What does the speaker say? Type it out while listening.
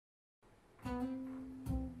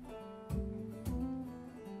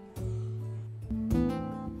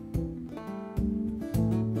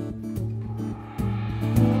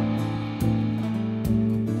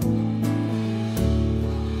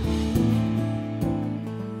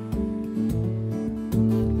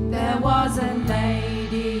was a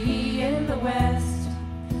lady in the west,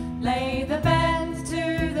 lay the bed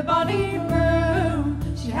to the Bonnie Broom.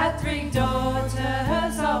 She had 3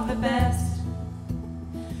 daughters of the best.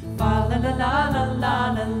 Fa la la la la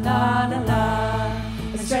la la la la la.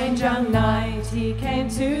 A strange young knight, he came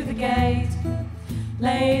to the gate,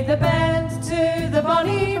 laid the bed to the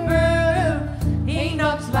Bonnie Broom. He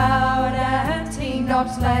knocked loud and he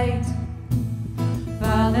knocked late.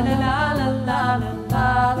 Fa la la la la la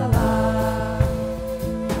la la la.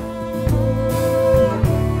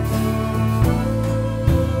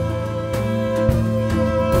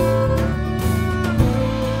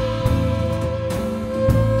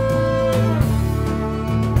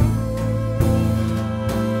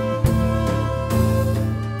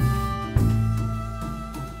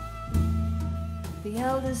 The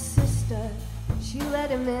eldest sister, she let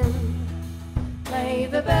him in, lay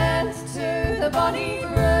the bed to the Bonnie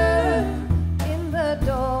Broom. In the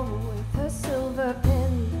door with her silver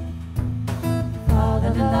pin. La la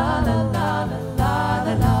la la la la la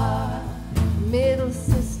la la. Middle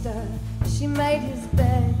sister, she made his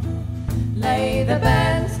bed, lay the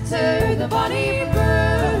bed to the Bonnie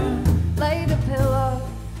Broom. Laid a pillow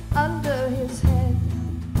under his head.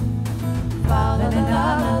 La la la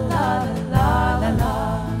la la la la la.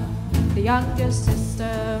 The youngest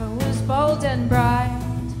sister was bold and bright,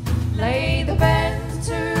 lay the bed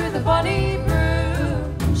to the Bonnie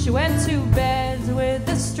Broom. She went to bed with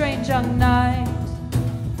the strange young knight.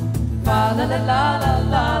 Fa la la la la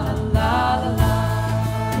la la la la la.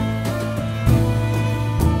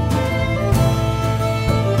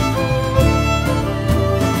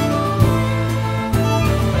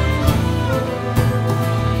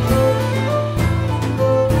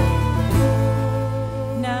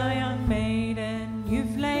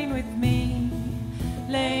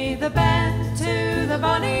 The bed to the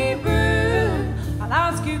Bonnie Broom. I'll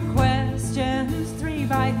ask you questions 3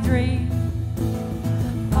 by 3.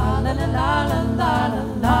 La la la la la la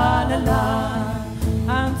la la la.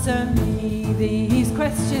 Answer me these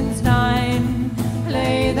questions 9.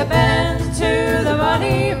 Lay the bed to the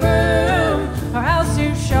Bonnie Broom, or else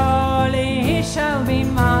you surely shall be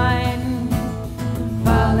mine.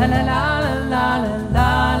 La la la la la la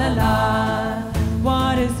la la la.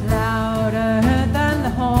 What is louder than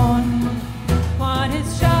the horn? What is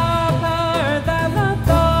sharper than the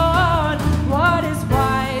thorn? What is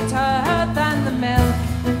whiter than the milk?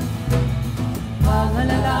 La la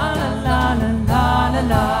la la la la la la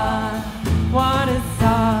la. What is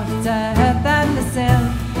softer than the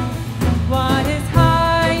silk? What is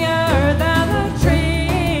higher than the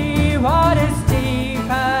tree? What is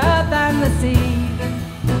deeper than the sea?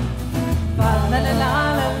 La la la la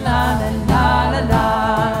la la la la la.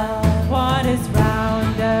 What is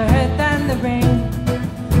rounder than the ring?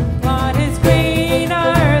 What is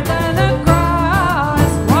greener than the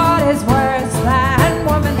grass? What is worse than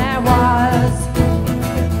woman there was?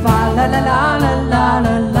 Fa la la la la la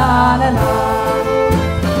la la la la.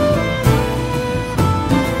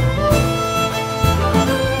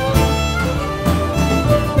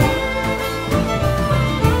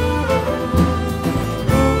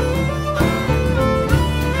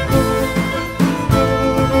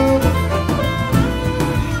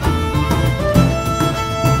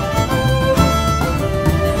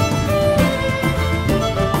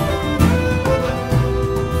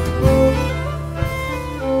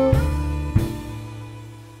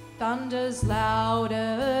 Thunder's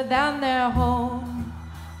louder than their horn,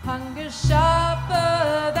 hunger's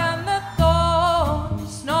sharper than the thorn,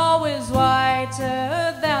 snow is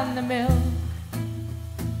whiter than the milk.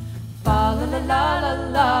 Fa la la la la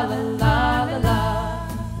la la la la la.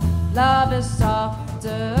 Love is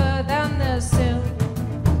softer than the silk,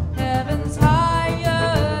 heaven's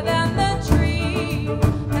higher than the tree,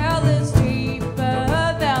 hell is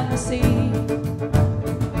deeper than the sea.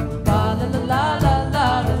 Fa la la la la la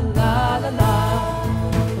la la la.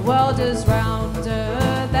 The world is rounder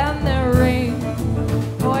than the ring,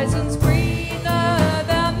 poison's greener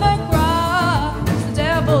than the grass, the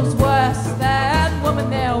devil's worse than woman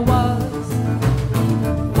there was.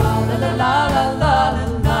 La la la la la la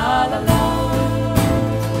la la la.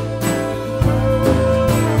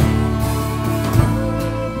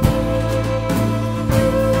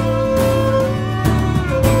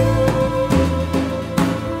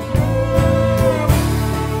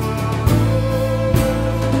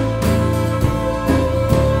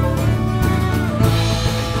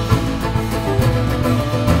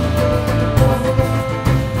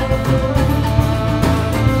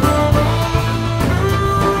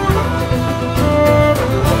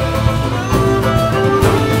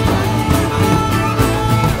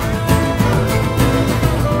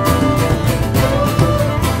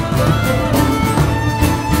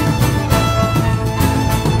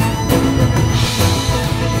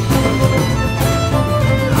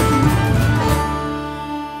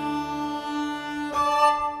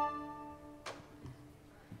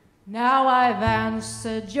 I've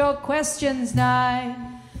answered your questions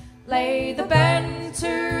nine. Lay the bend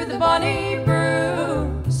to the Bonnie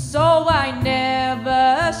Broom, so I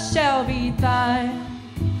never shall be thine.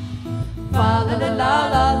 Fa la la la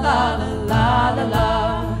la la la la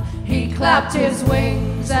la. He clapped his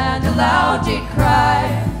wings and aloud did cry.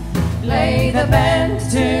 Lay the bend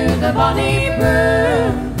to the Bonnie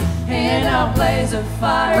Broom, in a blaze of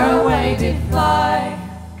fire away did fly.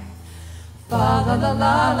 Fa la la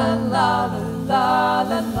la la la la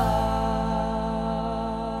la la.